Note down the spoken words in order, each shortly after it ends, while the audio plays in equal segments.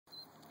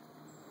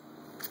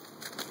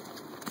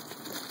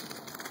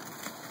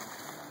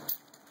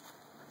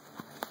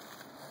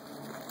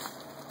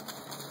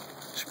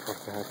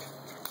back.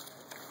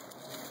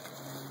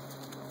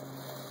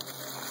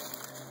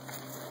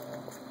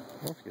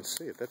 I don't know if you can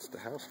see it. That's the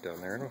house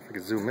down there. I don't know if I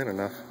can zoom in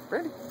enough.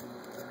 Brandy.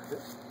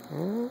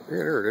 Oh, yeah,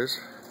 there it is.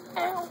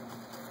 Ow.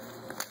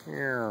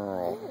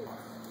 Ow.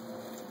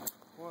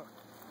 What?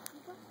 You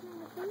got me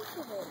in the face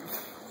of it.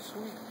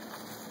 Sweet.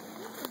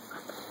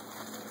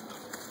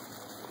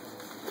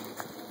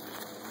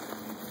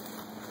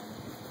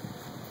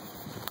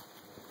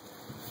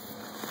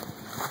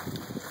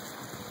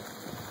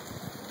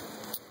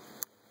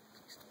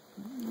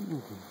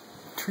 Ooh,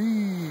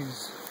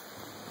 trees.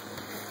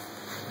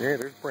 Yeah,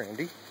 there's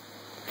Brandy.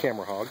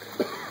 Camera hog.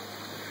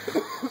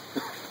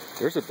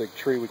 There's a big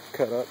tree we can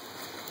cut up.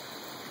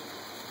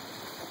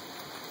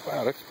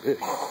 Wow, that's big.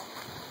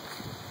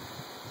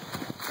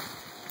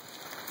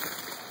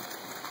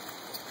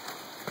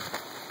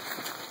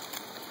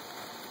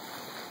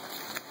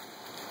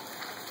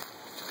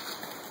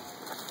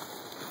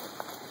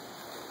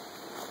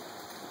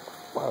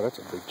 Wow, that's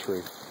a big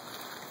tree.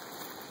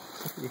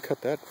 You can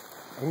cut that.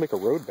 I can make a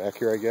road back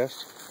here, I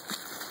guess.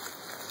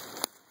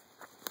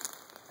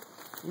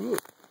 Ooh.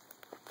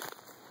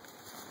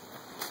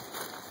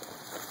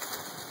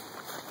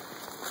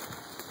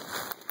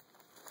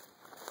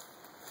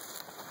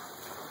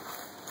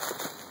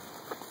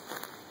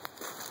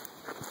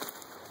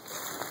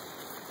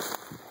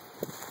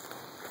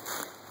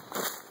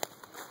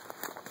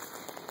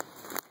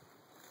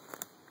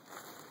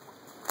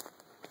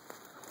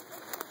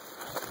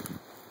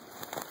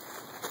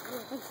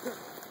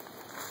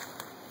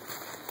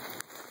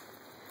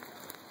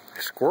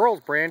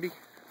 Squirrels, Brandy.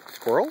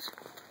 Squirrels?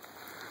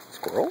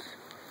 Squirrels?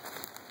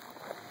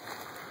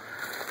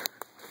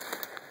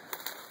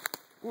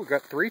 Ooh, we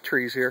got 3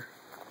 trees here.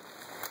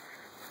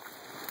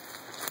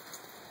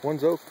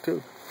 One's oak,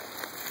 too.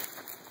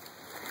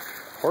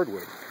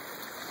 Hardwood.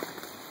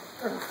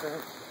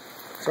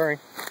 Sorry.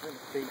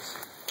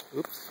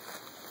 Oops.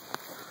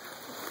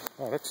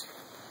 Oh, that's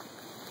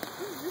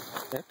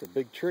a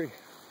big tree.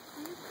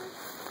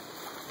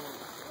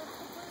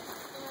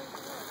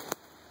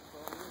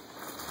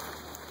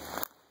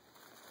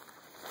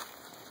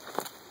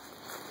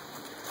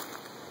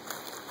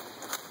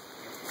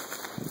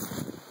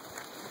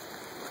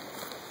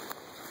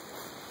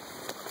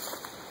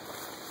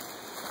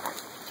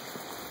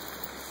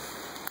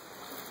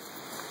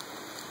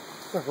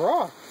 A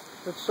rock.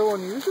 That's so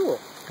unusual.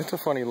 It's a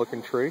funny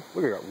looking tree.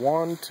 Look, we got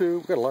 1, 2.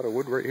 We got a lot of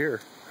wood right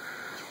here.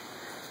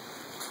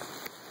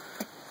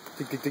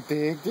 Dig, dig, dig,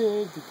 dig,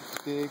 dig,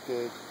 dig,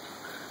 dig.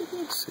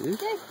 See?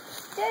 Dig,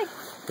 dig.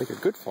 Make a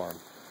good farm.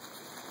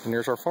 And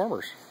there's our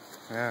farmers.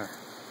 Yeah.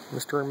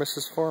 Mr. and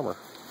Mrs. Farmer.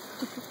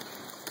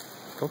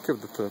 Don't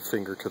give the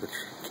finger to the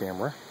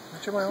camera.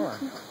 Watch my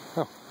arm.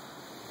 Oh.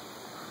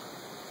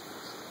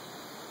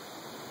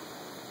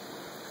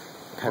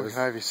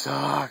 Have your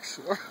socks.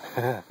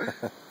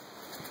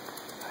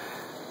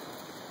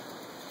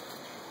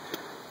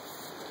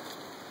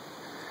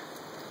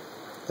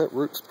 That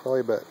root's probably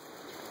about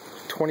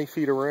 20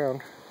 feet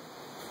around.